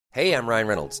Hey, I'm Ryan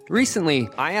Reynolds. Recently,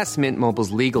 I asked Mint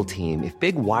Mobile's legal team if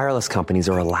big wireless companies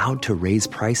are allowed to raise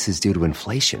prices due to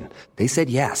inflation. They said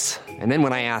yes. And then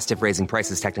when I asked if raising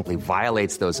prices technically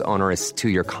violates those onerous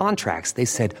two-year contracts, they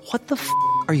said, "What the f***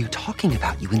 are you talking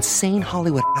about, you insane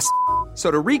Hollywood ass?" So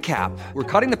to recap, we're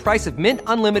cutting the price of Mint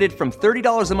Unlimited from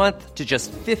 $30 a month to just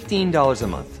 $15 a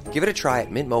month. Give it a try at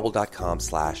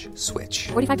mintmobile.com/switch.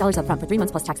 $45 up front for 3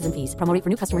 months plus taxes and fees. Promo rate for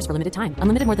new customers for limited time.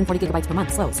 Unlimited more than 40 gigabytes per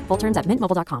month. Slows full terms at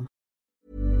mintmobile.com.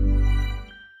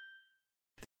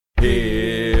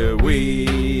 Here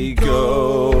we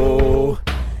go.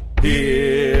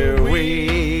 Here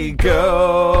we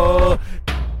go.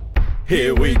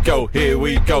 Here we go. Here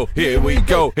we go. Here we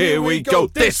go. Here we go.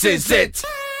 This is it.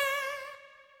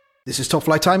 This is Top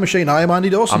Flight Time Machine. I am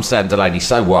Andy Dawson. I'm Sam Delaney.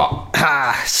 So what?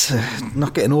 It's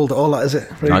not getting old at all, that is it?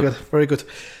 Very Nope. good, very good.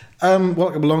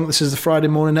 Welcome along. This is the Friday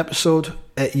morning episode.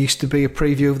 It used to be a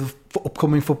preview of the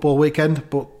upcoming football weekend,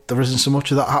 but there isn't so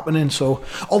much of that happening. So,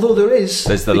 although there's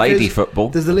the lady football.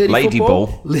 There's the lady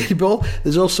ball. Lady ball.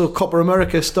 There's also Copa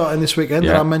America starting this weekend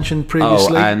that I mentioned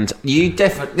previously. Oh, and you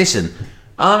definitely listen.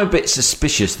 I'm a bit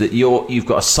suspicious that you've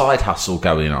got a side hustle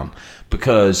going on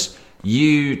because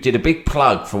you did a big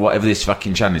plug for whatever this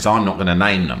fucking channel is. I'm not going to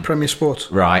name them. Premier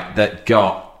Sports, right? That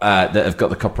have got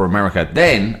the Copa America.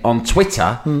 Then on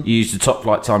Twitter, you used the Top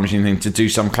Flight Time Machine thing to do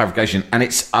some clarification, and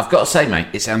I've got to say, mate,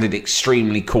 it sounded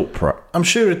extremely corporate. I'm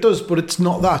sure it does, but it's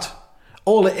not that.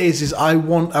 All it is I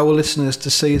want our listeners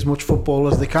to see as much football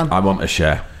as they can. I want a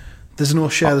share. There's no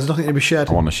share. There's nothing to be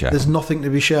shared. I want a share. There's nothing to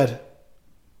be shared.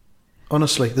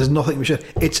 Honestly, there's nothing to be shared.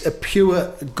 It's a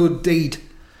pure good deed.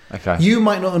 Okay. You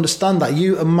might not understand that.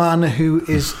 You, a man who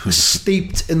is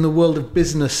steeped in the world of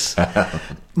business,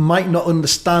 might not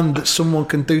understand that someone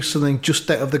can do something just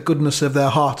out of the goodness of their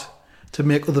heart to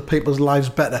make other people's lives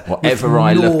better. Whatever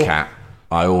I look at,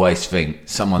 I always think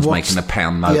someone's making a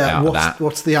pound note out of that.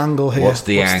 What's the angle here? What's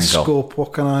the angle? Scope?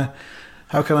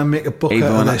 How can I make a buck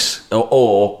out of this?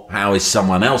 Or how is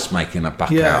someone else making a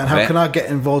buck out of it? Yeah, and how can I get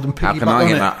involved and piggyback on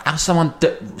it? How's someone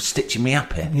stitching me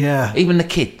up here? Yeah. Even the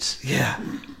kids. Yeah.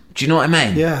 Do you know what I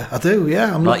mean? Yeah, I do.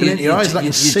 Yeah, I'm looking into your eyes.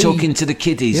 You're talking to the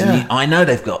kiddies, and I know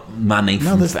they've got money.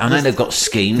 I know they've got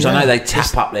schemes. I know they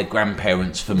tap up their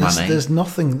grandparents for money. There's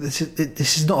nothing. This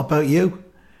is not about you.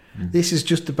 This is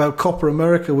just about Copa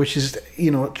America, which is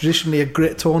traditionally a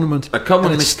great tournament. A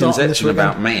common misconception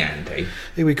about me, Andy,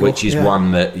 here we go, which is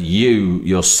one that you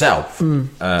yourself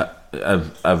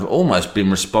have almost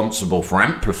been responsible for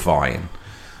amplifying.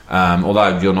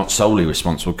 Although you're not solely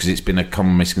responsible, because it's been a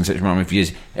common misconception around me for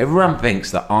years. Everyone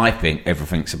thinks that I think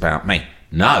everything's about me.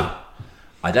 No,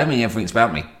 I don't think everything's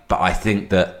about me, but I think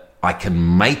that I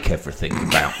can make everything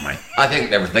about me. I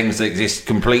think there are things that exist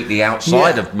completely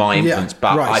outside of my influence,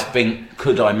 but I think,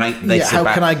 could I make this how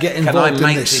about... can I get involved Can I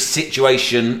make in this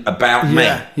situation about me?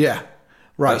 Yeah.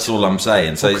 Right. That's all I'm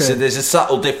saying. So there's a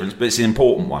subtle difference, but it's an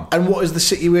important one. And what is the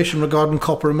situation regarding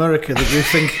Copa America that you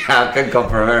think... How can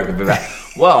Copa America be that?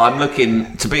 Well, I'm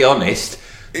looking, to be honest,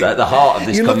 at the heart of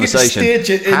this conversation. You're looking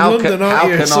to stage it in London, how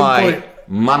aren't you, can I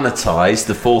monetise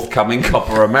the forthcoming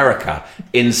Copa America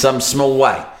in some small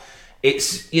way?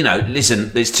 It's,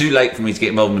 listen, it's too late for me to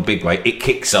get involved in the big way. It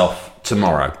kicks off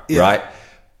tomorrow, right?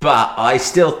 But I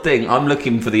still think I'm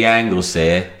looking for the angles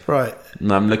here. Right.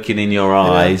 And I'm looking in your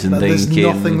eyes and thinking...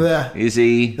 There's nothing there. Is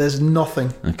he? There's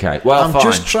nothing. Okay, well, I'm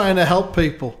just trying to help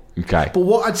people. Okay. But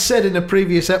what I'd said in a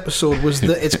previous episode was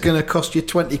that it's going to cost you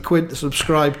 20 quid to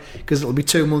subscribe because it'll be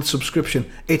 2 months subscription.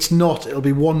 It's not. It'll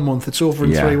be 1 month. It's over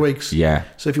in 3 weeks. Yeah.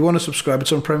 So if you want to subscribe,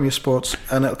 it's on Premier Sports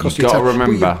and it'll cost you 10. You've got to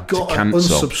remember to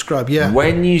cancel. Unsubscribe, yeah.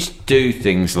 When you do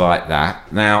things like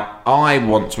that, now I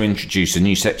want to introduce a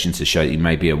new section to the show that you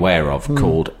may be aware of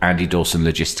called Andy Dawson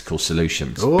Logistical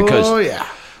Solutions. Oh, yeah.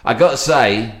 I got to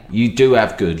say, you do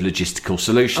have good logistical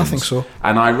solutions. I think so.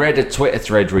 And I read a Twitter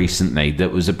thread recently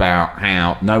that was about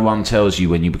how no one tells you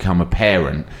when you become a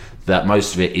parent that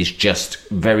most of it is just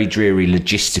very dreary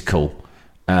logistical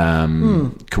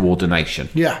coordination.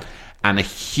 Yeah. And a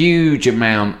huge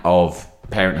amount of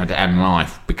parenthood and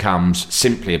life becomes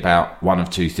simply about one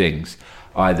of two things.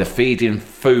 Either feeding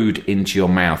food into your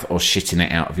mouth or shitting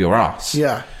it out of your ass.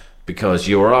 Yeah. Because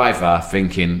you're either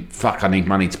thinking, fuck, I need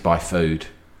money to buy food.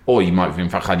 Or you might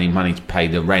think, fuck, I need money to pay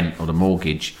the rent or the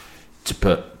mortgage to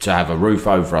have a roof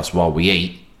over us while we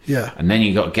eat. Yeah. And then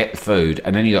you got to get the food,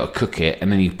 and then you got to cook it,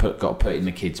 and then you got to put it in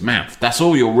the kid's mouth. That's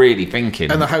all you're really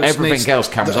thinking. And the house everything else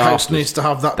comes after. The house needs to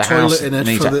have that toilet in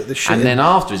it for the shit. And then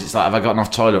afterwards, it's like, have I got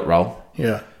enough toilet roll?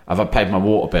 Yeah. Have I paid my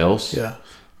water bills? Yeah.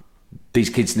 these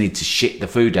kids need to shit the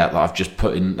food out that I've just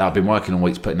put in. That I've been working on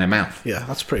weeks putting in their mouth. Yeah,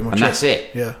 that's pretty much and that's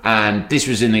it. Yeah. And this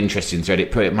was an interesting thread.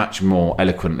 It put it much more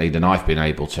eloquently than I've been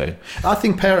able to. I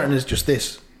think parenting is just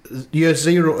this. Years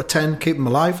 0 to 10, keep them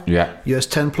alive. Yeah. Years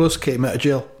 10 plus, keep them out of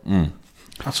jail.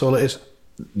 That's all it is.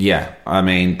 Yeah, I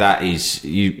mean, that is...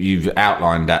 You've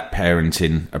outlined that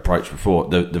parenting approach before.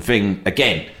 The thing,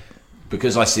 again,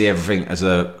 because I see everything as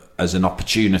an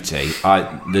opportunity,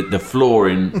 the flaw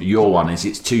in your one is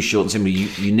it's too short and simple.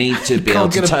 You need to be able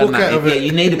to turn that... Yeah,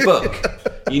 you need a book.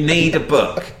 You need a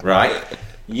book, right?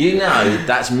 You know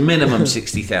that's minimum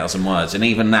 60,000 words, and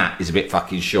even that is a bit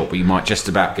fucking short, but you might just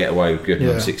about get away with good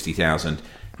on 60,000.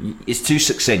 It's too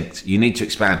succinct. You need to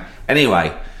expand.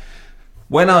 Anyway,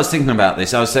 when I was thinking about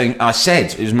this, I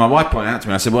said, it was my wife pointing out to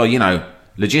me, I said, well, you know,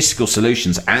 logistical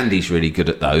solutions, Andy's really good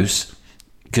at those,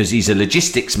 because he's a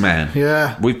logistics man.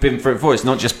 Yeah. We've been through it before. It's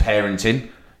not just parenting,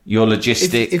 your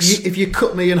logistics. If you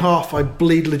cut me in half, I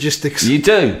bleed logistics. You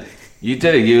do.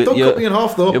 Don't cut me in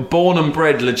half, though. You're born and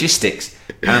bred logistics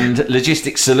and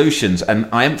logistics solutions. And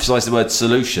I emphasise the word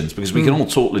solutions because we can all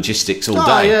talk logistics all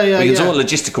day. We can talk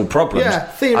logistical problems. Yeah,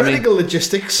 theoretical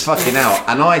logistics. Fucking hell.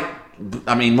 And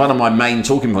I mean, one of my main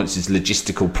talking points is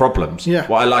logistical problems. Yeah.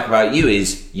 What I like about you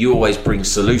is you always bring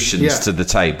solutions to the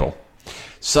table.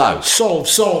 So solve.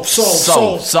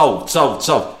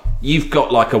 You've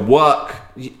got like a work.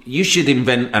 You should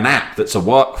invent an app that's a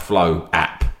workflow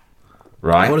app,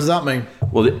 right? What does that mean?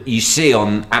 Well, you see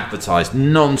on advertised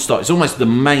non-stop. It's almost the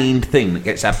main thing that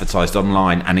gets advertised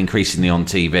online and increasingly on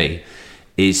TV.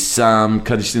 Is some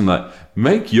kind of thing like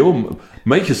make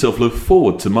yourself look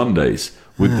forward to Mondays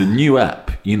with the new app.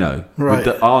 You know, right.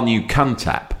 With our new cunt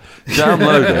app.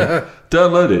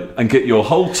 Download it, and get your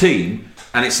whole team.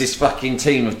 And it's this fucking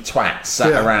team of twats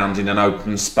sat around in an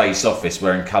open space office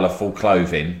wearing colourful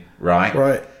clothing, right?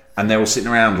 Right. And they're all sitting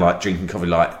around like drinking coffee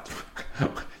like,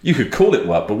 you could call it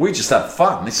work, but we just have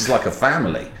fun. This is like a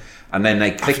family. And then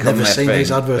they click on their thing. I've never seen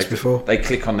these adverts before. They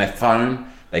click on their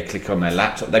phone, they click on their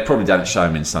laptop. They probably don't show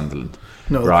them in Sunderland.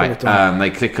 No, right. They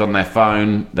click on their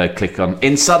phone, they click on...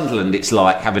 In Sunderland, it's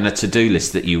like having a to-do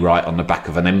list that you write on the back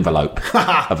of an envelope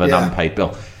of an unpaid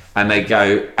bill. And they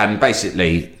go, and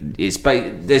basically,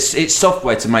 it's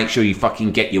software to make sure you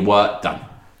fucking get your work done.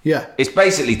 Yeah. It's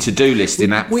basically to-do list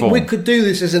in app form. We could do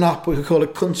this as an app. We could call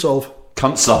it Cuntsolve.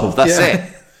 Cuntsolve, that's it.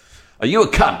 Are you a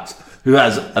cunt who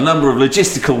has a number of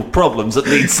logistical problems that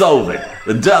need solving?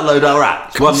 Then download our app.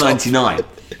 It's $1.99.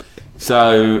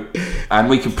 So, and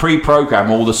we can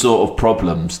pre-program all the sort of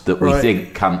problems that we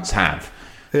think cunts have.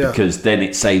 Yeah. Because then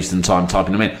it saves them time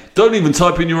typing them in. Don't even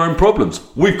type in your own problems.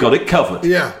 We've got it covered.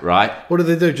 Yeah. Right? What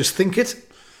do? Just think it?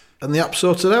 And the app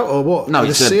sorts it out? Or what? No,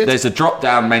 there's a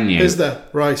drop-down menu. Is there?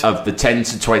 Right. Of the 10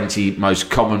 to 20 most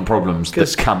common problems that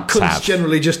cunts have. Cunts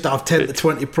generally just have 10 to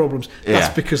 20 problems.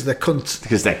 That's because they're cunts.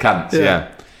 Because they're cunts,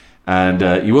 yeah.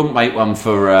 And you wouldn't make one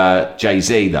for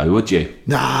Jay-Z, though, would you?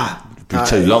 Nah. It'd be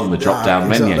too long, the drop-down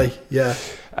menu.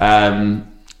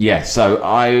 Yeah. So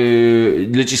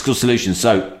logistical solutions.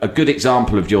 So a good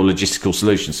example of your logistical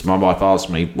solutions. My wife asked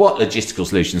me, what logistical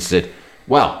solutions? I said,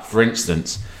 well, for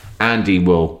instance, Andy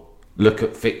will look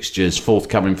at fixtures,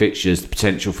 forthcoming fixtures, the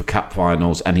potential for cup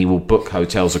finals, and he will book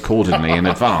hotels accordingly in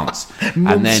advance.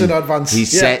 Months in advance. He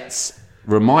sets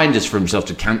reminders for himself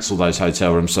to cancel those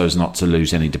hotel rooms so as not to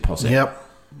lose any deposit. Yep.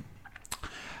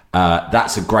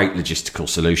 That's a great logistical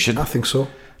solution. I think so.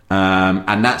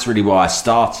 And that's really why I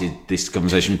started this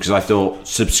conversation, because I thought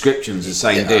subscriptions are the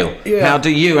same deal. Yeah. How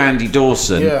do you, Andy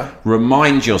Dawson,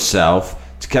 remind yourself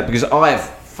to because I have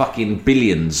fucking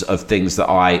billions of things that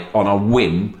I, on a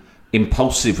whim,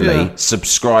 impulsively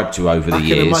subscribe to over the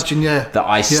years. I can imagine, that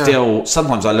I still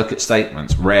sometimes I look at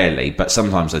statements, rarely, but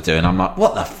sometimes I do, and I'm like,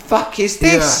 what the fuck is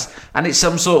this? And it's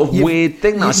some sort of weird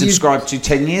thing that I subscribed to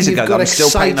 10 years ago that I'm still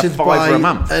paying a $5 a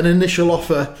month. An initial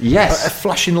offer, a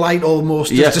flashing light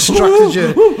almost, just distracted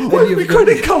you. Where's my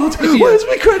credit card? Where's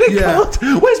my credit card?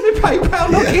 Where's my PayPal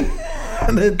login?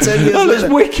 And then 10 years later,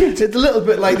 that's wicked. It's a little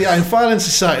bit like the Iron Filing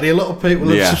Society. A lot of people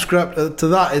have subscribed to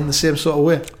that in the same sort of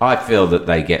way. I feel that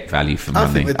they get value for money.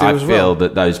 I think they do as well. I feel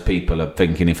that those people are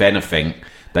thinking, if anything,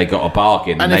 they got a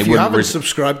bargain. And if you haven't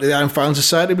subscribed to the Iron Filing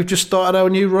Society, we've just started our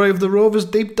new Roy of the Rovers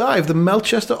deep dive, the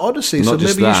Melchester Odyssey. So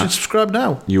maybe you should subscribe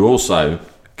now. You also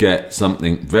get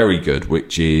something very good,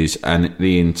 which is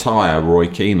the entire Roy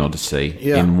Keane Odyssey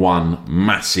in one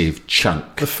massive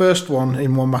chunk. The first one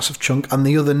in one massive chunk, and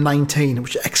the other 19,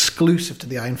 which are exclusive to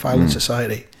the Iron Filing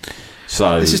Society.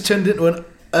 So this has turned into an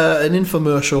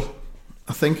infomercial,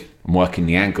 I think. I'm working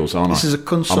the angles, aren't I? This is a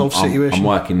Cuntsolve situation. I'm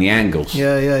working the angles.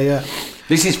 Yeah.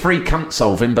 This is free cunt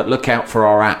solving, but look out for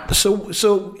our app.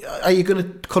 So are you going to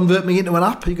convert me into an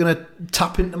app? Are you going to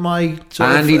tap into my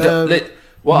Andy, what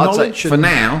I'd say, knowledge for and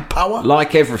now, power?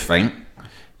 like everything,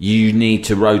 you need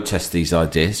to road test these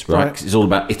ideas, right? 'Cause it's all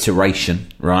about iteration,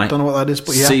 right? Don't know what that is,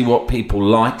 but yeah. See what people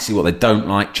like, see what they don't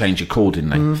like, change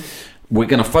accordingly. We're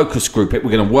going to focus group it.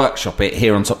 We're going to workshop it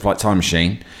here on Top Flight Time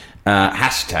Machine.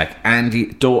 Hashtag Andy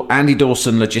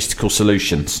Dawson Logistical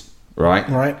Solutions, right?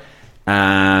 Right.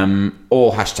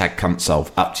 Or hashtag cunt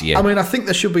solve. Up to you. I mean, I think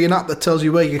there should be an app that tells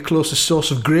you where your closest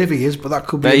source of gravy is, but that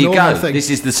could be there you another go. thing. This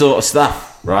is the sort of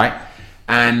stuff, right?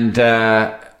 And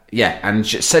and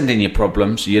just send in your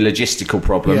problems, your logistical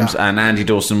problems, Yeah. and Andy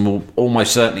Dawson will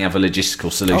almost certainly have a logistical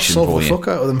I'll solution solve for the you. fuck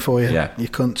out of them for you, Yeah. you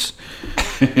cunts.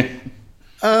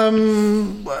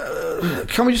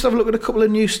 Can we just have a look at a couple of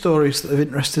news stories that have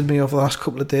interested me over the last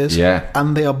couple of days? Yeah.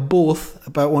 And they are both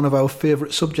about one of our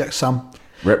favourite subjects, Sam.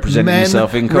 Representing Men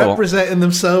yourself in court. representing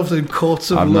themselves in courts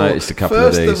of I've law. noticed a couple of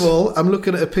First these. of all, I'm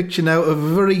looking at a picture now of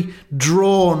a very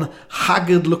drawn,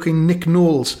 haggard-looking Nick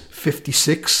Knowles,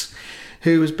 56,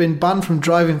 who has been banned from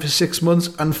driving for 6 months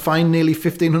and fined nearly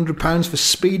 £1,500 for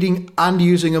speeding and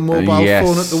using a mobile Yes.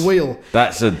 phone at the wheel.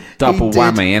 That's a double He did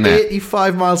whammy, isn't it?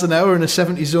 85 miles an hour in a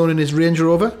 70 zone in his Range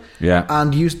Rover. Yeah.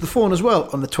 And used the phone as well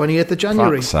on the 28th of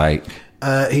January. Fuck's sake.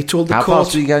 He told the How court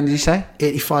fast were you going, did you say?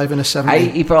 85 in a 70.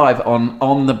 85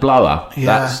 on the blower.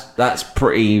 Yeah. That's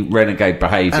pretty renegade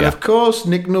behaviour. And of course,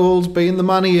 Nick Knowles, being the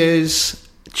man he is,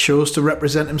 chose to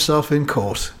represent himself in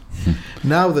court.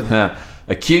 Now then,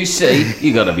 A QC,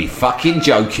 you got to be fucking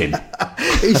joking.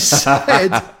 he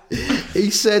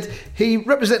said he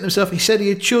represented himself. He said he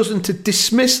had chosen to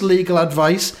dismiss legal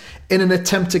advice in an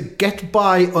attempt to get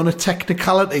by on a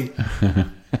technicality.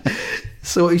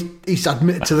 So he's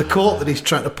admitted to the court that he's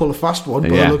trying to pull a fast one, by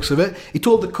Yeah. the looks of it. He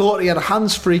told the court he had a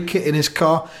hands-free kit in his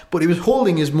car, but he was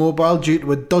holding his mobile due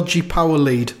to a dodgy power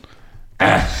lead.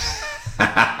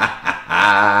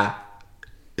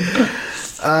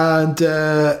 And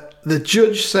the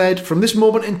judge said, from this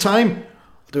moment in time,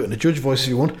 I'll do it in a judge voice if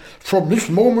you want, from this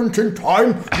moment in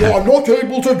time, you are not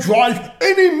able to drive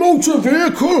any motor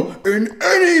vehicle in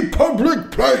any public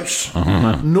place.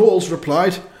 Knowles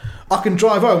replied, I can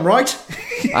drive home, right?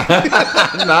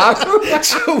 No.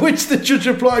 To which the judge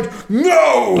replied,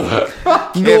 no!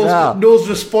 hell. Knowles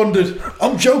responded,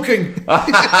 I'm joking.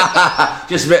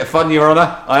 Just a bit of fun, Your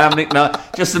Honour. I am Nick Knowles.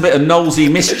 Just a bit of Knowlesy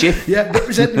mischief. Yeah,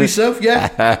 representing myself,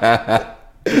 yeah.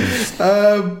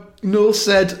 Knowles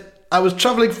said, I was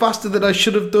travelling faster than I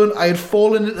should have done. I had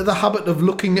fallen into the habit of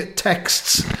looking at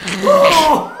texts.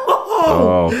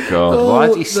 Oh, God. Why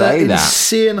did he say that?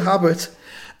 Insane habit.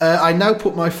 I now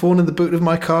put my phone in the boot of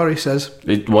my car, he says.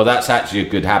 Well, that's actually a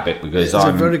good habit because It's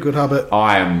a very good habit.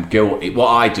 I am guilty. What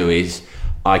I do is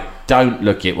I don't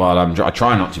look it while I'm I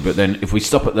try not to, but then if we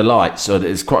stop at the lights, so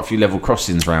there's quite a few level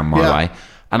crossings around my Yeah. way,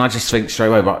 and I just think straight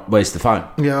away, right, where's the phone?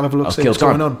 Yeah, I'll have a look, I'll see kill what's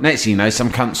time. going on. Next thing you know, some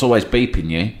cunt's always beeping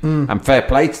you, and fair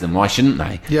play to them. Why shouldn't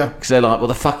they? Yeah. Because they're like, "What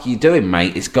the fuck are you doing,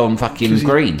 mate? It's gone fucking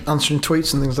green." Answering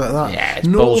tweets and things like that. Yeah, it's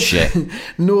bullshit.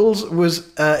 Knowles was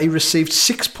he received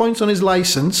 6 points on his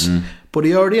licence, but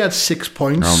he already had 6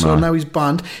 points, Oh, so no. now he's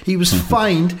banned. He was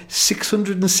fined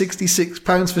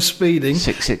 £666 for speeding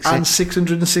 666. and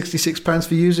 £666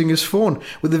 for using his phone,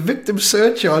 with a victim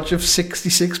surcharge of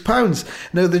 £66.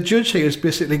 Now the judge here has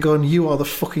basically gone, "You are the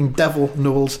fucking devil,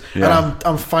 Knowles, Yeah. and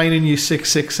I'm fining you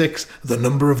 666, the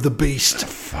number of the beast."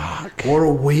 Fuck. What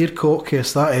a weird court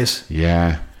case that is.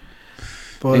 Yeah.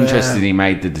 But, Interesting. He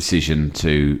made the decision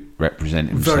to represent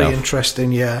himself. Very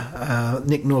interesting, yeah.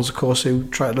 Nick Knowles, of course, who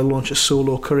tried to launch a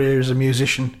solo career as a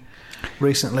musician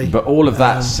recently. But all of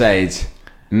that said,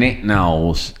 Nick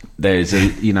Knowles, there's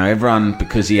everyone,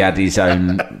 because he had his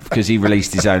own, because he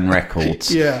released his own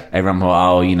records. Yeah. Everyone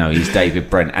thought, he's David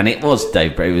Brent, and it was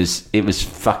David Brent. It was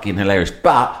fucking hilarious.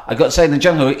 But I got to say, in the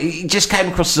jungle, he just came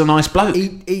across as a nice bloke.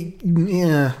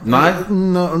 Yeah. No?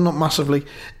 No, not massively.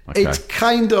 Okay. It's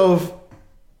kind of...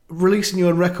 Releasing your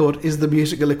own record is the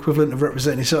musical equivalent of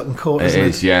representing yourself in court, isn't it? It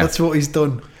is, yeah. That's what he's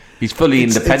done. He's fully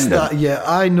It's independent. that, yeah,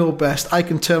 I know best. I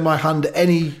can turn my hand to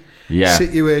any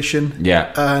situation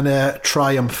and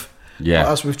triumph. Yeah.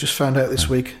 But as we've just found out this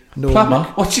week, no Plumber?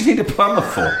 What do you need a plumber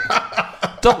for?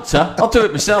 Doctor? I'll do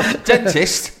it myself.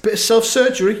 Dentist? Bit of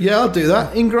self-surgery, yeah, I'll do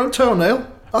that. Ingrown toenail,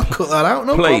 I'll cut that out,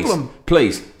 no problem.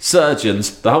 Please,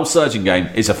 surgeons, the whole surgeon game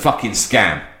is a fucking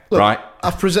scam, Look, right?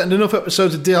 I've presented enough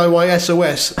episodes of DIY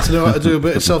SOS to know how to do a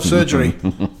bit of self-surgery.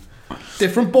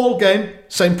 Different ball game,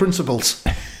 same principles.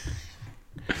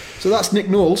 So that's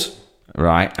Nick Knowles.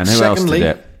 Right, and who Secondly,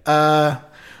 else did it?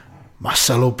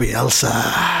 Marcelo Bielsa.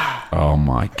 Oh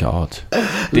my God.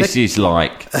 This is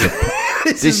like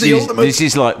This the ultimate. This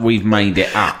is like we've made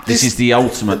it up. This is the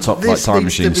ultimate Top Flight Time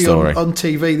needs to Machine be story. on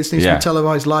TV. This needs to be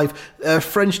televised live.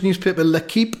 French newspaper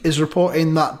L'Equipe is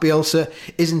reporting that Bielsa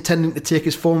is intending to take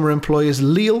his former employers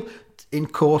Lille in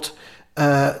court.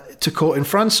 To court in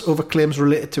France over claims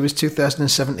related to his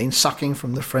 2017 sacking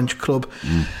from the French club.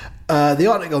 The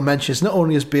article mentions not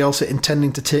only is Bielsa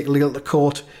intending to take Lille to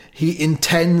court, he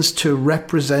intends to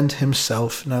represent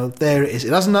himself. Now, there it is.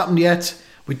 It hasn't happened yet.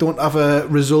 We don't have a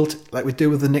result like we do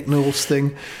with the Nick Knowles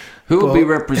thing. Who will be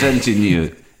representing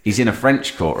you? He's in a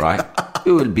French court, right?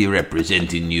 Who will be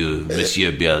representing you,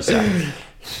 Monsieur Bielsa?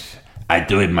 I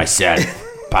do it myself.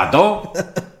 Pardon?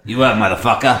 You are,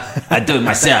 motherfucker. I do it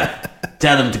myself.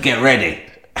 Tell them to get ready.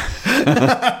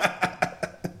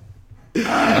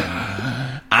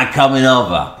 I'm coming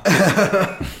over.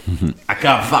 I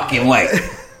can't fucking wait.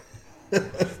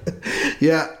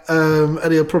 Yeah,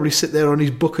 and he'll probably sit there on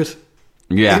his bucket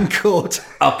in court.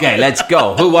 Okay, let's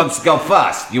go. Who wants to go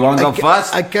first? You want to go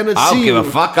first? I cannot I see don't give you.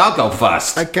 a fuck. I'll go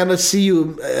first. I cannot see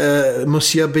you,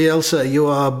 Monsieur Bielsa. You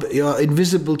are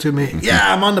invisible to me.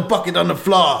 Yeah, I'm on the bucket on the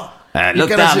floor. Look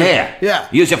down here. Yeah.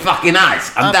 Use your fucking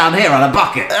eyes. I'm down here on a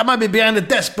bucket. I might be behind the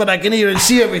desk, but I can hear and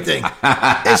see everything.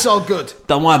 It's all good.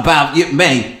 Don't worry about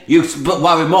me. You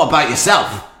worry more about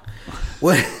yourself.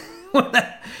 When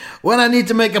I need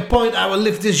to make a point, I will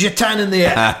lift this jetan in the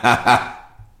air.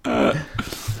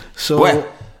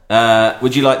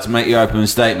 Would you like to make your opening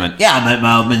statement? Yeah, I'll make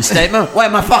my opening statement.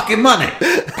 Where's my fucking money?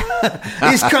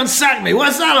 He's can't sack me.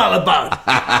 What's that all about?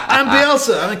 I'm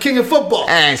Bielsa. I'm the king of football.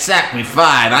 Hey, sack me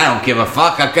fine. I don't give a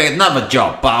fuck. I'll get another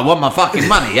job, but I want my fucking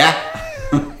money, yeah?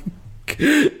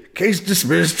 Case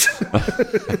dismissed. So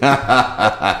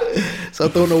I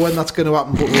don't know when that's going to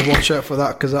happen, but we'll watch out for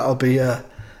that because that'll be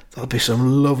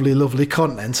some lovely, lovely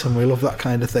content, and we love that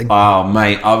kind of thing. Oh,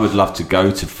 mate, I would love to go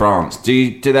to France.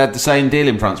 Do they have the same deal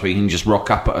in France where you can just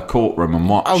rock up at a courtroom and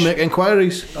watch? I'll make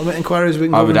inquiries. We can go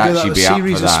and do that. A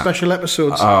series of special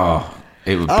episodes. Oh,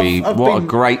 it would be a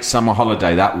great summer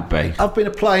holiday that would be. I've been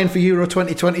applying for Euro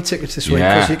 2020 tickets this week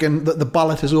because you can. The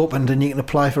ballot is opened and you can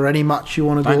apply for any match you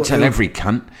want to go to. Don't tell every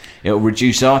cunt. It'll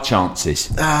reduce our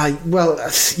chances. Well,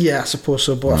 yeah, I suppose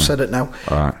so, but I've said it now.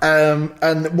 All right.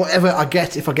 And whatever I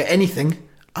get, if I get anything,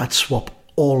 I'd swap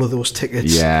all of those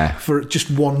tickets for just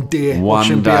one day.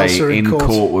 One day Bielsa in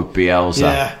court with Bielsa.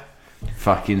 Yeah.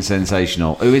 Fucking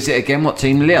sensational. Who is it again? What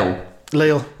team? Lille?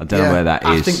 Lille. I don't know where that is.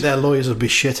 I think their lawyers would be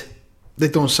shit. They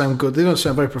don't sound good. They don't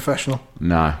sound very professional.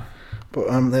 No.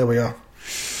 But there we are.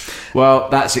 Well,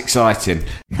 that's exciting.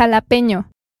 Jalapeño.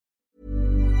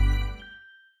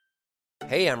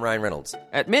 Hey, I'm Ryan Reynolds.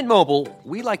 At Mint Mobile,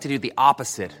 we like to do the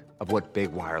opposite of what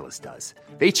Big Wireless does.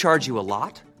 They charge you a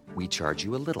lot, we charge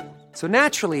you a little. So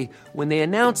naturally, when they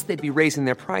announced they'd be raising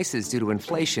their prices due to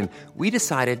inflation, we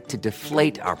decided to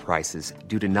deflate our prices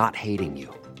due to not hating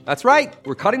you. That's right.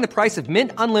 We're cutting the price of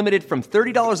Mint Unlimited from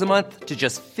 $30 a month to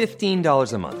just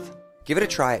 $15 a month. Give it a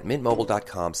try at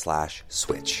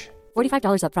mintmobile.com/switch.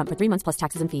 $45 up front for 3 months plus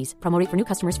taxes and fees. Promo rate for new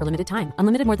customers for limited time.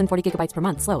 Unlimited more than 40 gigabytes per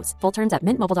month. Slows full terms at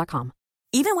mintmobile.com.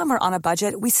 Even when we're on a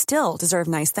budget, we still deserve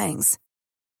nice things.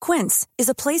 Quince is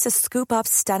a place to scoop up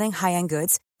stunning high-end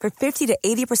goods for 50 to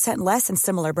 80% less than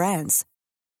similar brands.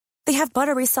 They have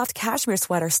buttery soft cashmere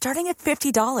sweaters starting at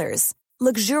 $50,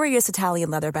 luxurious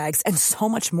Italian leather bags, and so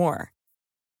much more.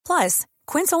 Plus,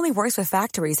 Quince only works with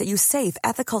factories that use safe,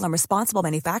 ethical, and responsible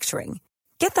manufacturing.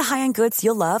 Get the high-end goods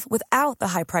you'll love without the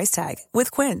high price tag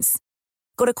with Quince.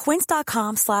 Go to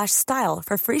quince.com/style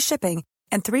for free shipping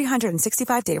and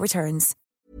 365-day returns.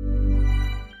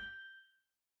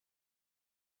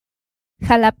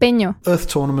 Jalapeño. Earth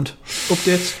Tournament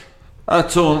updates.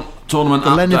 Tournament The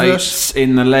updates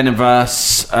in the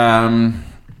Leniverse.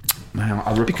 Now, I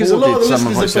recorded Because a lot of the some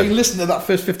listeners have been listening to that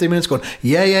first 15 minutes going,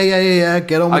 yeah,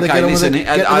 get on with it, get on with it,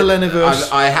 get to the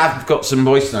Leniverse. I have got some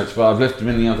voice notes, but I've left them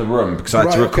in the other room because I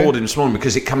had to record him this morning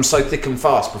because it comes so thick and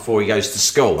fast before he goes to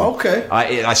school. Okay.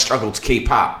 I struggle to keep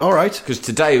up. All right. Because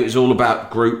today it was all about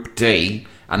Group D,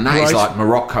 and that is like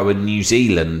Morocco and New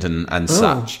Zealand and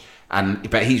such.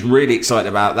 But he's really excited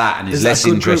about that and is less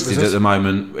interested at the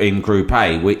moment in Group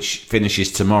A, which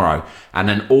finishes tomorrow. And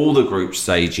then all the group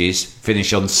stages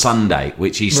finish on Sunday,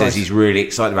 which he says he's really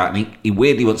excited about. And he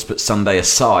weirdly wants to put Sunday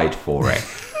aside for it.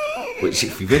 Which,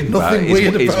 if you think about it,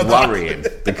 is worrying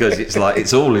because it's like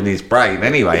it's all in his brain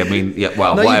anyway. I mean,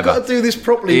 whatever. You've got to do this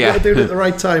properly. You've got to do it at the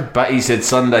right time. But he said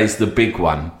Sunday's the big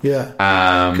one. Yeah.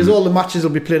 Because all the matches will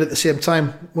be played at the same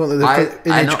time, won't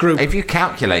they? In each group. If you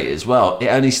calculate it as well, it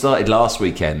only started last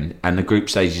weekend and the group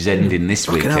stage is ending this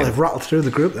weekend. Hell, they've rattled through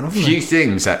the group then, haven't they? Few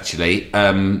things, actually.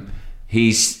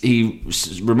 he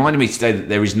reminded me today that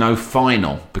there is no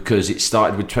final because it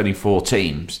started with 24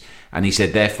 teams, and he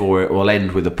said therefore it will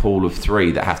end with a pool of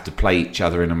 3 that have to play each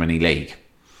other in a mini league.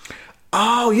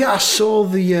 Oh yeah, I saw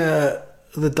the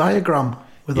diagram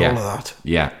with all of that.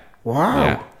 Yeah. Wow.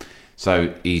 Yeah.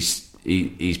 So he's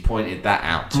pointed that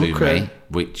out to me,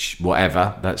 which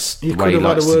whatever. That's the way he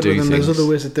likes to do things. There's other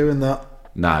ways of doing that.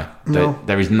 No.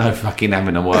 There is no fucking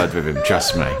having a word with him.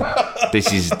 Trust me.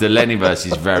 This is the Lennyverse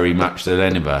is very much the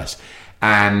Lennyverse.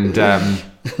 And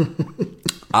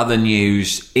other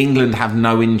news: England have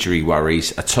no injury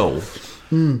worries at all.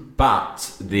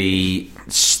 But the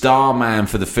star man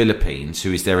for the Philippines,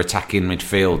 who is their attacking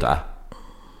midfielder,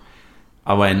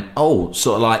 I went, sort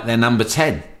of like their number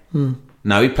 10.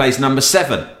 No, he plays number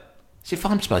 7. So if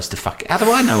I'm supposed to how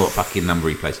do I know what fucking number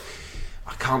he plays?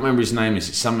 I can't remember his name.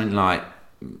 It's something like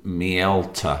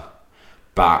Mielta,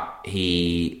 but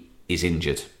he is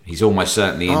injured. He's almost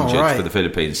certainly injured for the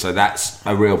Philippines, so that's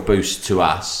a real boost to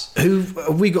us. Who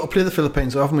have we got to play the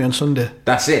Philippines, haven't we, on Sunday?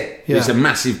 That's it. Yeah. It's a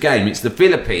massive game. It's the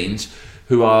Philippines,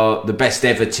 who are the best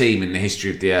ever team in the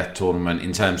history of the Earth tournament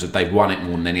in terms of they've won it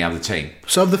more than any other team.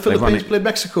 So have the Philippines played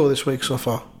Mexico this week so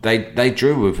far? They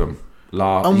drew with them.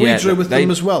 And we drew with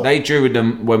them as well? They drew with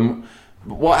them when...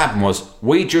 What happened was,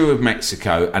 we drew with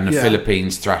Mexico and the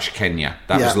Philippines thrashed Kenya.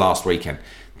 That was last weekend.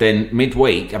 Then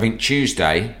midweek, I think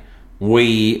Tuesday,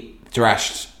 we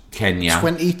thrashed Kenya.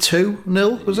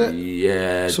 22-0, was it?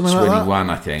 Yeah, something 21, like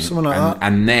that? I think. Something like that.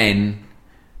 And then,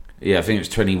 I think it was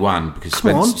 21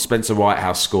 because Spencer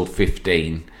Whitehouse scored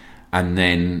 15, and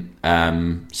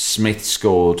then Smith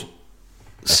scored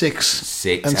 6,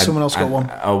 and someone else got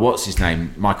 1. Oh, what's his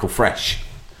name? Michael Fresh.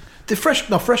 Fresh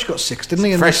got 6, didn't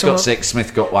he? Fresh got 6,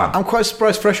 Smith got 1. I'm quite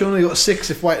surprised Fresh only got 6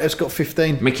 if Whitehouse got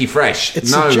 15. Mickey Fresh. It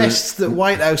suggests that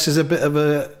Whitehouse is a bit of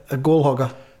a goal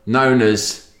hogger. Known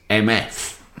as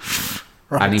MF.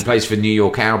 Right. And he plays for New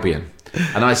York Albion.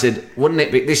 And I said, wouldn't it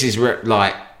be... This is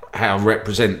like how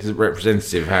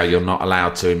representative how you're not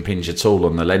allowed to impinge at all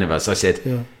on the Lennyverse. I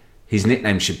said, his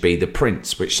nickname should be the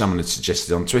Prince, which someone had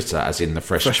suggested on Twitter, as in the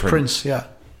Fresh Prince, yeah.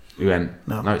 He went,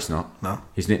 no, it's not. No.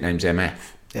 His nickname's MF.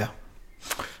 Yeah.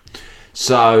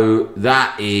 So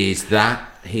that is that.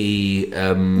 He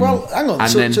well, hang on.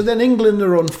 So then England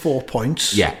are on 4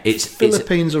 points. Yeah,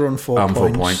 Philippines are on 4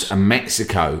 points. And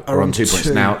Mexico are on 2 points.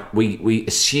 Now we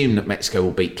assume that Mexico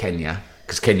will beat Kenya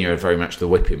because Kenya are very much the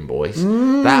whipping boys.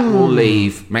 That will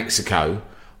leave Mexico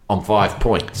on 5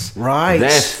 points. Right.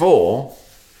 Therefore,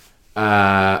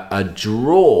 a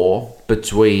draw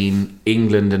between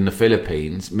England and the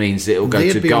Philippines means that it will go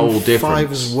to goal difference.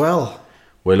 5 as well.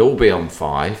 We'll all be on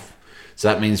 5. So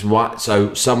that means what?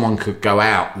 So someone could go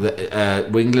out.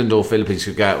 England or Philippines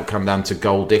could go out or come down to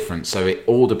goal difference. So it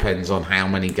all depends on how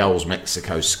many goals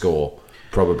Mexico score.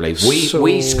 Probably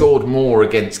we scored more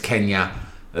against Kenya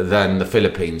than the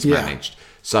Philippines managed.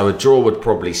 So a draw would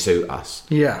probably suit us.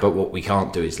 Yeah. But what we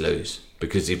can't do is lose,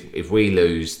 because if we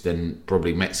lose, then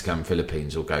probably Mexico and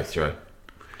Philippines will go through.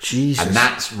 Jesus. And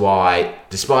that's why,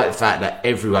 despite the fact that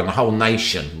everyone, the whole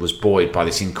nation, was buoyed by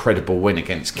this incredible win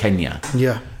against Kenya.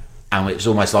 Yeah. And it's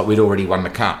almost like we'd already won the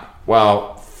cup.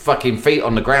 Well, fucking feet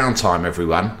on the ground time,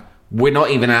 everyone. We're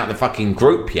not even out of the fucking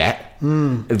group yet.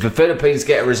 If the Philippines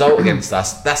get a result against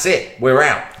us, that's it. We're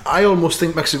out. I almost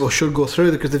think Mexico should go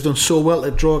through because they've done so well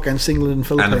to draw against England and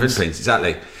Philippines. And the Philippines,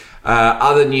 exactly.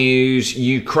 Other news,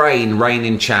 Ukraine,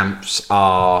 reigning champs,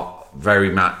 are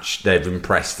very much, they've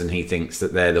impressed, and he thinks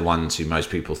that they're the ones who most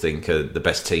people think are the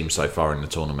best team so far in the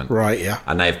tournament. Right, yeah.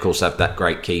 And they, of course, have that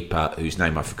great keeper, whose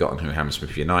name I've forgotten, who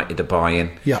Hammersmith United are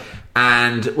buying. Yeah.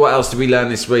 And what else did we learn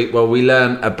this week? Well, we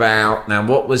learned about, now,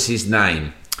 what was his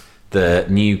name? The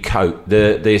new coach,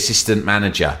 the assistant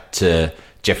manager to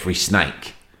Jeffrey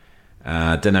Snake.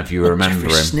 I don't know if you remember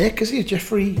Jeffrey him. Snake, is he?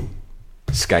 Jeffrey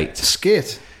Skate.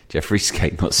 Jeffrey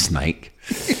Skate, not Snake.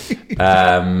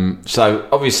 So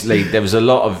obviously there was a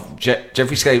lot of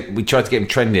Jeffrey Skate. We tried to get him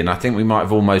trending. I think we might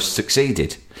have almost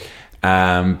succeeded.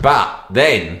 But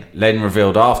then Len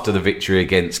revealed after the victory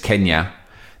against Kenya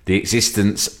the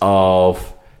existence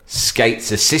of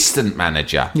Skate's assistant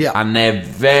manager. Yeah. And they're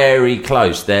very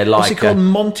close. They're like... What's he called?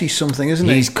 Monty something, isn't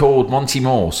he? He's called Monty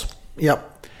Moores.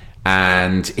 Yep.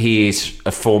 And he is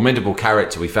a formidable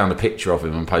character. We found a picture of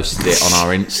him and posted it on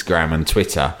our Instagram and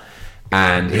Twitter.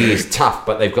 And he is tough,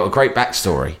 but they've got a great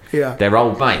backstory. Yeah. They're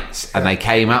old mates, and they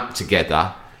came up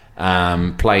together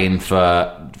playing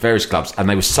for various clubs, and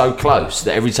they were so close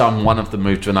that every time one of them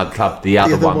moved to another club, the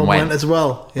other one went as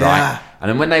well. Yeah. Right? And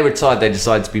then when they retired, they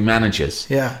decided to be managers.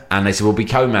 Yeah. And they said, we'll be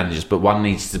co-managers, but one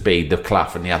needs to be the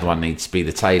Clough and the other one needs to be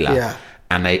the Taylor. Yeah.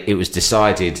 And it was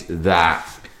decided that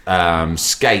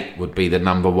Skate would be the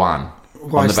number one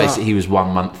Why on the is basis that? that he was 1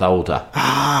 month older.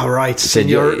 Ah, right. Said,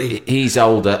 Seniority. he's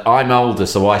older, I'm older,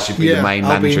 so I should be the Yeah, main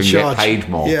I'll be manager in and get charge. paid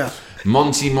more. Yeah.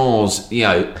 Monty Moore's,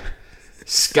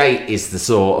 Skate is the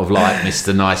sort of like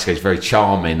Mr. Nice Guy, he's very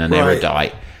charming and Right.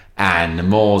 erudite, and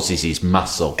Moore's is his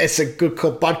muscle. It's a good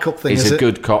cop, bad cop thing, It's is a it?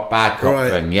 good cop, bad cop Right.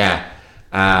 thing, yeah.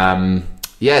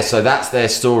 So that's their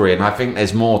story, and I think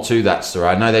there's more to that story.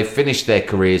 I know they finished their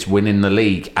careers winning the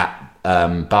league at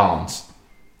Barnes.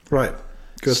 Right.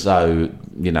 Good. So,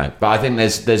 but I think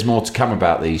there's more to come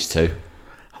about these two.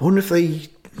 I wonder if they,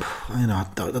 I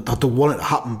don't want it to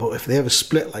happen, but if they ever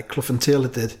split like Clough and Taylor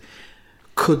did,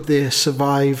 could they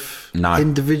survive No.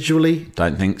 individually?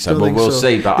 Don't think so. Don't But think we'll so.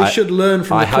 see. But They should learn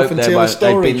from the Clough and Taylor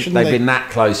story, shouldn't They've they? been that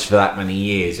close for that many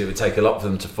years. It would take a lot for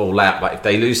them to fall out. But if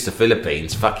they lose to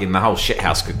Philippines, fucking the whole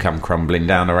shithouse could come crumbling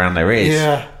down around their ears.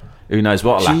 Yeah. Who knows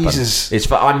what'll Jesus.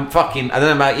 happen? I'm fucking. I don't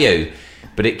know about you,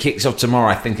 but it kicks off tomorrow.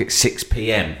 I think at 6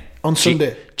 p.m. On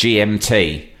Sunday?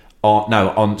 GMT.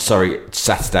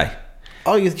 Saturday.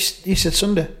 Oh, you said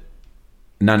Sunday.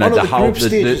 No, Oh,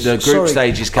 the group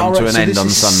stages come to an end on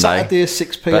Sunday. Saturday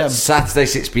 6 p.m. But Saturday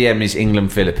 6 p.m. is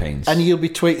England Philippines. And you'll be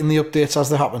tweeting the updates as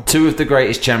they happen. Two of the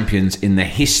greatest champions in the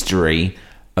history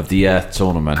of the Earth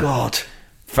tournament. God.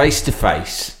 Face to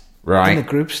face, right? In the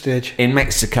group stage. In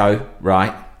Mexico,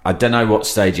 right? I don't know what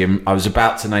stadium. I was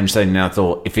about to name stadium, and I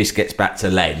thought if this gets back to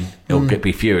Len, he'll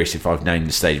be furious if I've named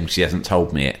the stadium because he hasn't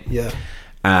told me it. Yeah.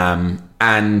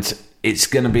 And it's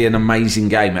going to be an amazing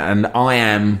game, and I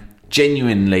am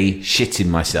genuinely shitting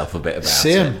myself a bit about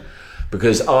Same. it.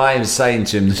 Because I was saying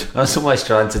to him, I was almost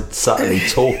trying to subtly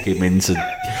talk him into.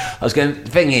 I was going, the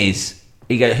thing is,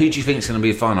 he goes, who do you think is going to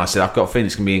be the final? I said, I've got a feeling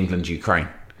it's going to be England-Ukraine.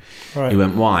 Right. He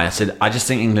went, why? I said, I just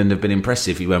think England have been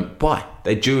impressive. He went, why?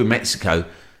 They drew in Mexico.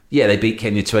 Yeah, they beat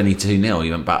Kenya 22-0.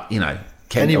 He went, but, Kenya,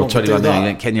 Anyone or could do 21-0. He that.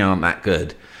 went, Kenya aren't that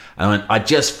good. And I went, I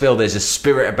just feel there's a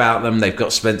spirit about them. They've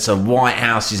got Spencer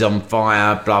Whitehouse is on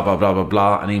fire, blah, blah, blah, blah,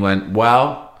 blah. And he went,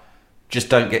 well, just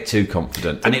don't get too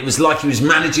confident. And it was like he was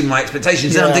managing my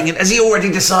expectations. And I'm Yeah. thinking, has he already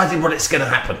decided what it's going to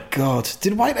happen? God.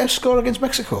 Did Whitehouse score against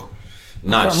Mexico?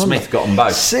 No, I can't remember. Smith got them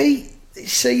both. See,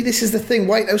 this is the thing.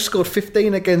 Whitehouse scored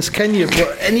 15 against Kenya,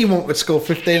 but anyone could score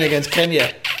 15 against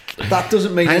Kenya. That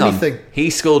doesn't mean Hang anything. on. He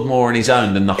scored more on his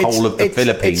own than the whole of the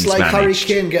Philippines It's like managed.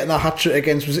 Harry Kane getting a hat-trick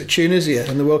against, was it Tunisia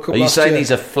in the World Cup Are you last saying year?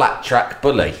 he's a flat track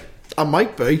bully? I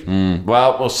might be.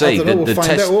 Well, we'll see. I don't know, we'll find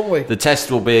test, out, won't we? The test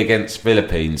will be against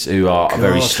Philippines, who are a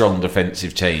very God. strong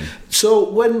defensive team. So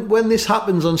when this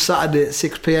happens on Saturday at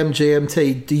 6 p.m.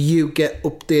 GMT, do you get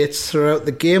updates throughout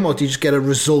the game, or do you just get a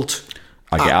result?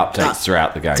 I get updates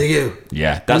throughout the game. Do you?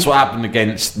 Yeah, that's what happened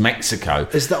against Mexico.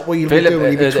 Is that what you'll be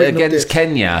doing? You'll be tweeting against updates?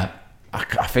 Kenya,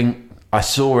 I think I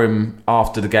saw him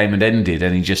after the game had ended,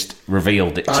 and he just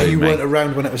revealed it to You me. weren't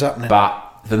around when it was happening. But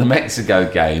for the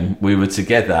Mexico game, we were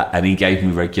together, and he gave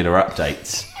me regular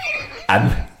updates.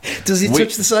 And Does he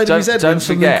touch the side of his head when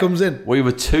something comes in? We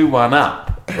were 2-1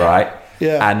 up, right?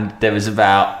 Yeah. And there was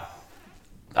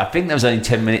I think there was only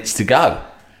 10 minutes to go.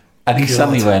 And he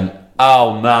suddenly went,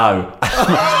 oh no.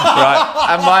 Right?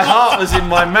 And my heart was in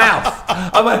my mouth.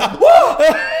 I went, what?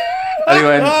 And he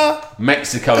went,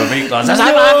 Mexico have eaten us. I was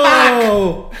like,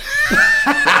 No!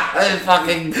 I'm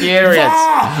fucking furious.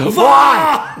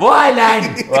 Why? Why,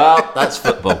 Len? Well, that's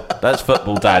football. That's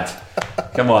football, Dad.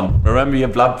 Come on, remember your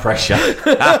blood pressure.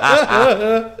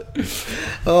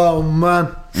 Oh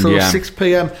man! So Yeah. 6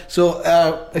 p.m. So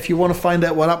if you want to find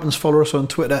out what happens, follow us on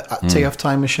Twitter at TF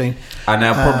Time Machine. And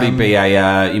there'll probably be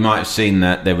you might have seen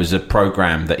that there was a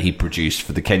programme that he produced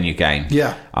for the Kenya game.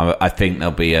 Yeah. I think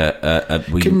there'll be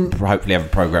we hopefully have a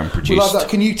programme produced. We'll have that.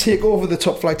 Can you take over the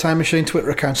Top Flight Time Machine Twitter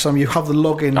account, Sam? You have the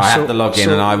login. I have the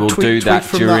login, and I will do that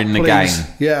from during the please. game.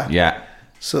 Yeah. Yeah.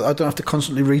 So I don't have to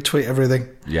constantly retweet everything.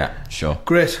 Yeah, sure.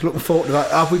 Great. Looking forward to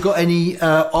that. Have we got any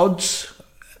odds?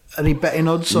 Any betting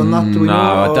odds on that? Do we No,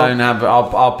 know? I don't have.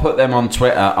 I'll put them on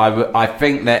Twitter. I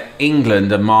think that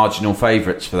England are marginal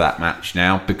favourites for that match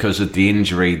now because of the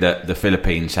injury that the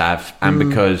Philippines have, and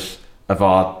because of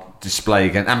our display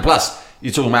again. And plus,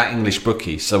 you're talking about English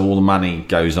bookies, so all the money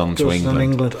goes on to Goes on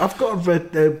England. I've got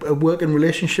a working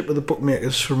relationship with the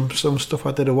bookmakers from some stuff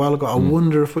I did a while ago. I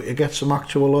wonder if we could get some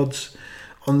actual odds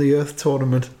on the Earth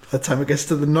tournament by the time it gets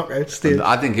to the knockout stage.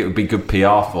 I think it would be good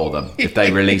PR for them if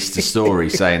they released a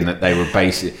story saying that they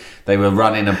were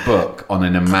running a book on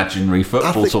an imaginary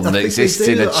football tournament that exists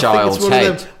in a child's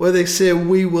head. Where they say,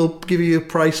 we will give you a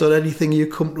price on anything you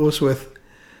come to us with.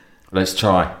 Let's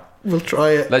try. We'll try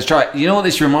it. Let's try it. You know what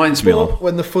this reminds me of?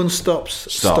 When the fun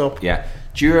stops, stop. Yeah.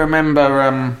 Do you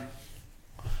remember?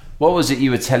 What was it you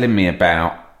were telling me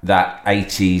about? that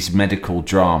 80s medical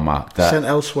drama that Sent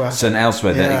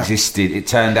Elsewhere. that existed. It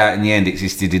turned out in the end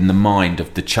existed in the mind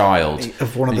of the child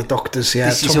Of one of the doctors, yeah.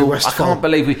 This is Tommy all, I Westphal. can't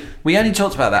believe we only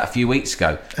talked about that a few weeks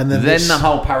ago. And then the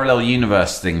whole parallel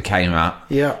universe thing came up.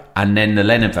 Yeah. And then the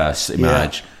Leniverse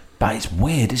emerged. Yeah. But it's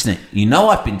weird, isn't it? You know,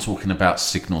 I've been talking about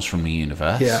signals from the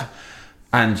universe. Yeah.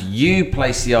 And you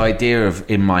place the idea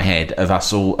in my head of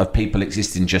us all, of people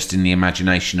existing just in the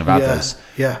imagination of others.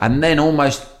 Yeah. And then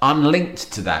almost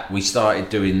unlinked to that, we started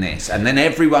doing this. And then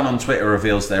everyone on Twitter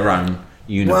reveals their own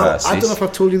universes. Well, I don't know if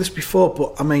I've told you this before,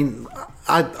 but I mean,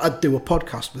 I do a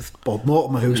podcast with Bob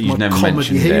Mortimer, who's You've my never comedy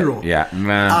mentioned hero. it. Yeah,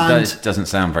 no, And- that doesn't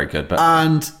sound very good. But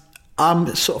And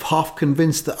I'm sort of half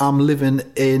convinced that I'm living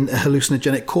in a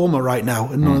hallucinogenic coma right now,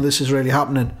 and none of this is really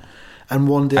happening. And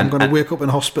one day I'm going to wake up in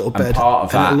a hospital bed, and part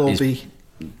of that it'll all is be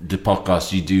the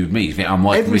podcast you do with me. You think I'm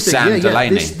working with Everything, Sam yeah.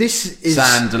 Delaney. This is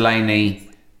Sam Delaney.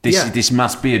 This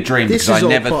must be a dream, This because is I all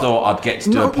never part- thought I'd get to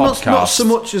do a Not- podcast Not so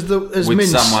much as with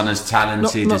Mince. someone as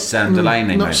talented as Sam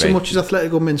Delaney. Not maybe so much as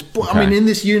Atletico Mince, but Okay. I mean, in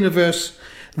this universe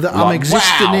that I'm Like,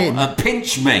 existing wow, in,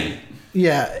 pinch me.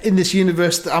 yeah, in this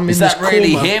universe that I'm Is in. that this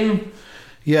really coma, him?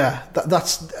 Yeah,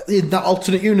 that's in that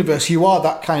alternate universe. You are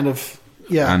that kind of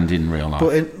And in real life.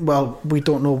 But we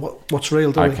don't know what's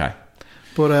real, do we? Okay.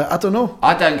 But I don't know.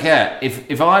 I don't care.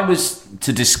 If I was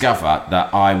to discover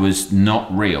that I was not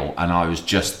real and I was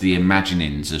just the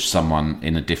imaginings of someone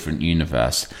in a different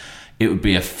universe, it would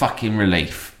be a fucking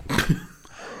relief.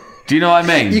 Do you know what I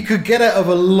mean? You could get out of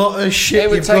a lot of shit. It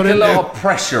would you've take got a lot into. of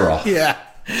pressure off. Yeah.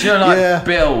 Do you know, like Yeah.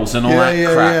 bills and all Yeah, that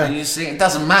yeah, crap? yeah. And you see, it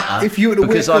doesn't matter If you were to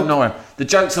because wake I'm up- not. The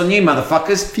joke's on you,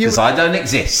 motherfuckers, you- because I don't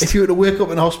exist. If you were to wake up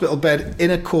in a hospital bed in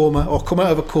a coma or come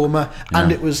out of a coma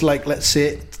and it was like, let's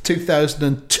say,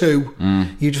 2002,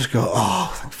 you just go,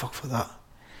 oh, thank fuck for that.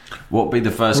 What would be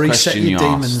the first Reset question you your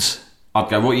demons. asked? I'd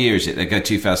go, what year is it? They go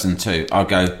 2002. I'll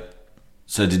go,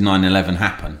 so did 9/11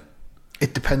 happen?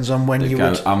 It depends on when They you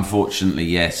go, would. unfortunately,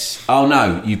 yes. Oh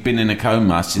no, you've been in a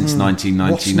coma since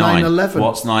 1999. What's 9/11?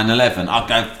 What's 9/11? I'd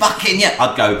go, fucking yeah.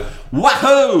 I'd go,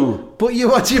 wahoo! But you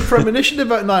had your premonition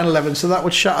about 9/11, so that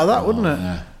would shatter that, wouldn't it?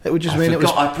 Yeah. It would just I mean forgot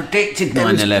it was. I predicted it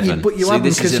was- 9/11. But you See, haven't,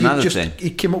 this is because another thing.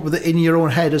 you came up with it in your own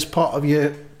head as part of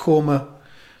your coma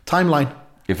timeline.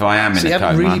 If I am So in you a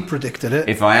haven't coma, really predicted it.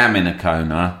 if I am in a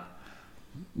coma,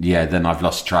 yeah, then I've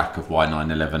lost track of why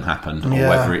 9/11 happened, or Yeah.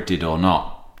 whether it did or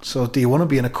not. So do you want to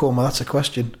be in a coma? That's a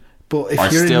question. But if I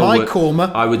you're in still my would-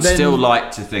 coma, I would then still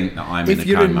like to think that I'm in a if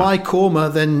you're coma. in my coma,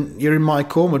 then you're in my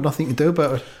coma. Nothing to do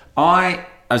about it.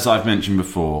 As I've mentioned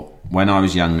before, when I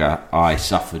was younger, I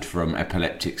suffered from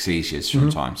epileptic seizures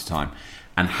from time to time.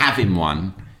 And having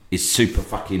one is super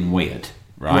fucking weird,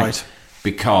 right? Right.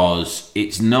 Because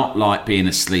it's not like being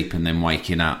asleep and then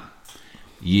waking up.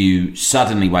 You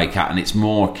suddenly wake up and it's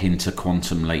more akin to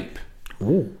Quantum Leap.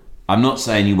 Ooh. I'm not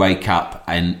saying you wake up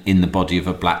and in the body of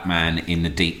a black man in the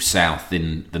deep south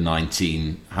in the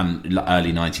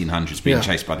early 1900s being Yeah.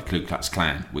 chased by the Ku Klux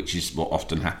Klan, which is what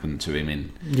often happened to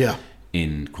him Yeah.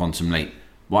 in Quantum Leap.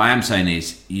 What I am saying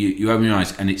is you open your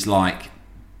eyes and it's like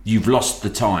you've lost the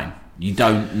time. You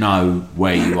don't know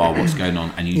where you are, what's going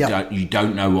on, and you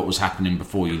don't know what was happening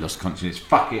before you lost consciousness.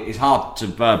 It's hard to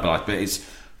verbalise, but it's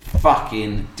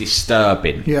fucking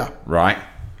disturbing. Yeah. Right?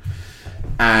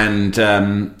 And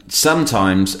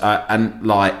sometimes, and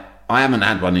like, I haven't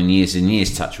had one in years and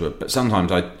years, touch wood, but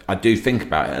sometimes I do think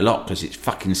about it a lot because it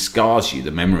fucking scars you,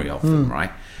 the memory of them,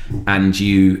 right? And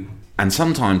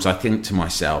sometimes I think to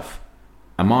myself,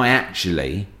 am I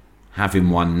actually having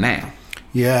one now?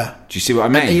 Yeah. Do you see what I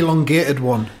mean? An elongated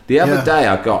one. The other day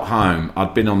I got home,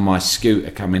 I'd been on my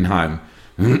scooter coming home,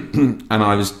 and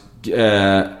I was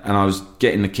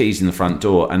getting the keys in the front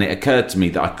door, and it occurred to me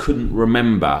that I couldn't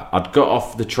remember. I'd got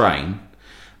off the train,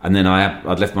 and then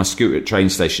I'd left my scooter at the train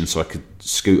station so I could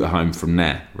scooter home from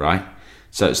there, right?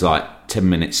 So it's like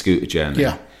 10-minute scooter journey.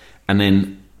 Yeah. And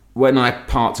then when I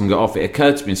parked and got off, it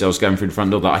occurred to me as I was going through the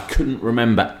front door that I couldn't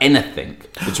remember anything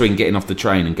between getting off the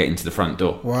train and getting to the front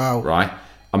door. Wow. Right?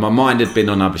 And my mind had been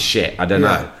on other shit. I don't Yeah.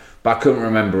 know. But I couldn't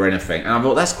remember anything. And I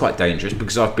thought, that's quite dangerous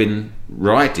because I've been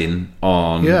riding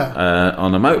on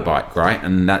a motorbike, right?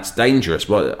 And that's dangerous.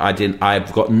 Well,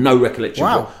 I've got no recollection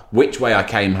Wow. of which way I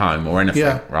came home or anything,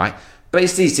 Yeah. right? But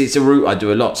it's a route I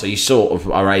do a lot, so you sort of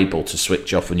are able to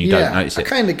switch off and you don't notice it. I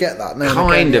kind of get that now.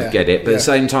 Kind of get it, but at the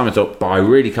same time I thought, but I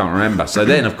really can't remember. So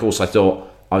then, of course, I thought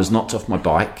I was knocked off my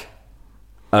bike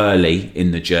early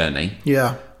in the journey.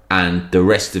 Yeah. And the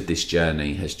rest of this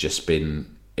journey has just been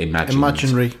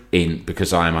Imaginary.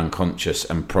 because I am unconscious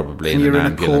and probably And in you're an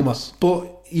in a coma. ambulance.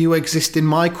 But you exist in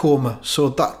my coma, so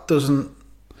that doesn't...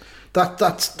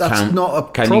 That's not a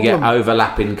Can problem. you get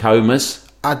overlapping comas?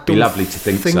 I don't Be lovely to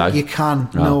think so. you can,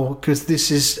 no, because this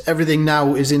is everything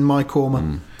now is in my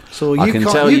coma. So I you can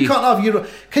can't. tell You you- can't have your.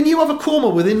 Can you have a coma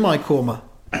within my coma?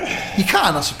 You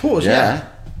can, I suppose. Yeah.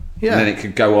 Yeah. And then it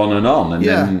could go on, and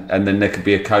Yeah. then there could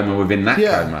be a coma within that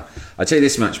Yeah. coma. I tell you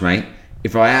this much, mate.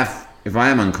 If I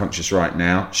am unconscious right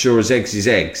now, sure as eggs is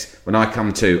eggs. When I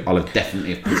come to, I'll have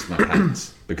definitely have pissed my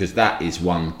pants, because that is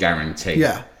one guarantee.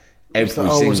 Yeah. Every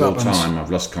That always single happens. time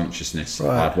I've lost consciousness,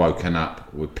 Right. I've woken up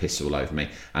with piss all over me,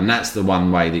 and that's the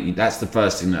one way that's the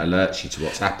first thing that alerts you to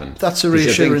what's happened. That's a 'Cause you're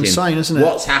reassuring thinking, sign, isn't it?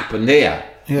 What's happened here?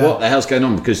 Yeah. What the hell's going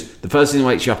on? Because the first thing that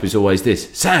wakes you up is always this: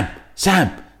 Sam,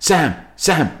 Sam, Sam,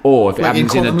 Sam. Or if it Like in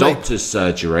happens in a Quantum Leap. doctor's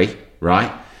surgery,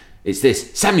 right? It's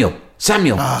this: Samuel,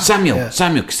 Samuel, Samuel, yeah.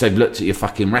 Samuel, because they've looked at your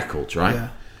fucking records, right? Yeah.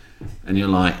 And you're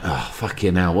like, oh,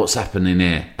 fucking hell, what's happening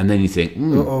here? And then you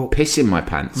think, piss in my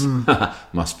pants.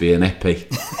 Must be an epi.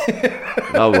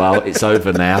 Oh, well, it's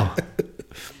over now.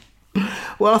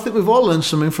 Well, I think we've all learned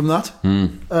something from that,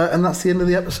 and that's the end of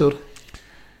the episode.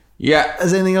 Yeah.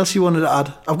 Is there anything else you wanted to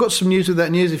add? I've got some news with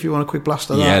that news. If you want a quick blast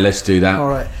of that. Yeah, let's do that. All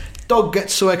right. Dog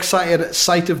gets so excited at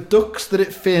sight of ducks that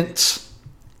it faints.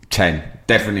 10.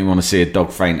 Definitely want to see a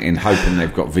dog fainting, hoping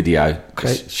they've got video.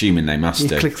 Okay. Assuming they must You'd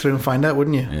do. click through and find out,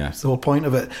 wouldn't you? Yeah. That's the whole point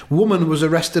of it. Woman was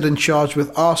arrested and charged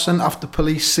with arson after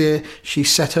police say she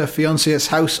set her fiance's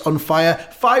house on fire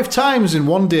 5 times in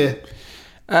one day.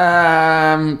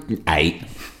 8.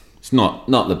 It's not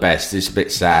the best. It's a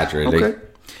bit sad, really. Okay.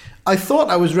 I thought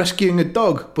I was rescuing a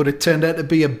dog, but it turned out to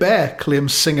be a bear,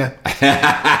 claims singer.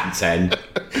 10.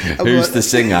 Who's the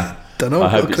singer? Don't know. I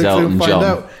hope Click it's through Elton and find John.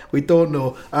 out. We don't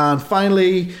know. And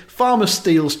finally, farmer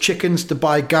steals chickens to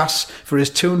buy gas for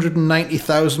his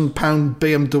 £290,000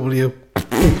 BMW.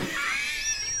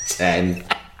 10.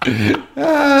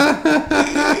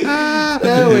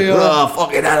 There we are. Oh,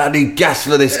 fucking hell, I need gas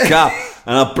for this car.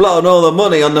 And I've blown all the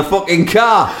money on the fucking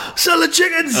car. Sell the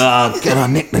chickens. Oh, can I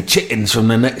nick the chickens from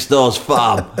the next door's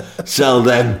farm? Sell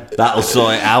them. That'll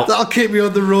sort it out. That'll keep me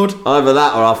on the road. Either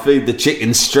that or I'll feed the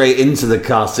chickens straight into the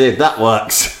car, see if that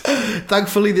works.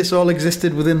 Thankfully, this all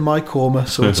existed within my coma,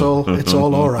 so it's all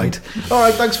right. All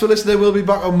right, thanks for listening. We'll be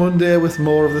back on Monday with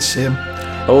more of the same.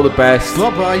 All the best.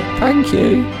 Bye-bye. Thank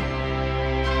you.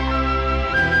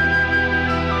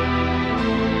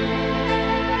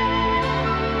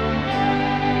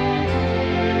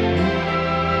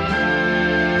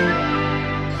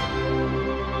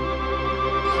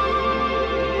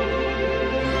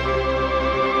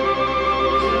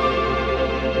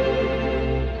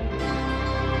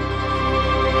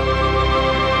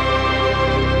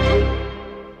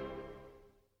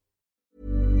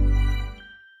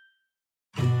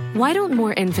 Why don't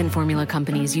more infant formula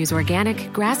companies use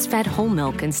organic, grass-fed whole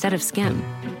milk instead of skim?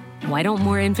 Why don't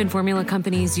more infant formula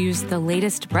companies use the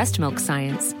latest breast milk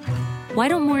science? Why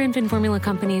don't more infant formula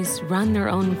companies run their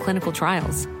own clinical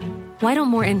trials? Why don't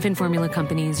more infant formula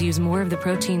companies use more of the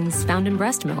proteins found in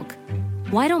breast milk?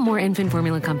 Why don't more infant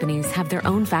formula companies have their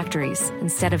own factories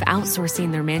instead of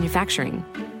outsourcing their manufacturing?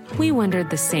 We wondered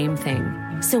the same thing.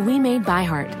 So we made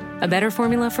ByHeart, a better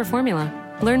formula for formula.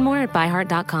 Learn more at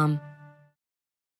byheart.com.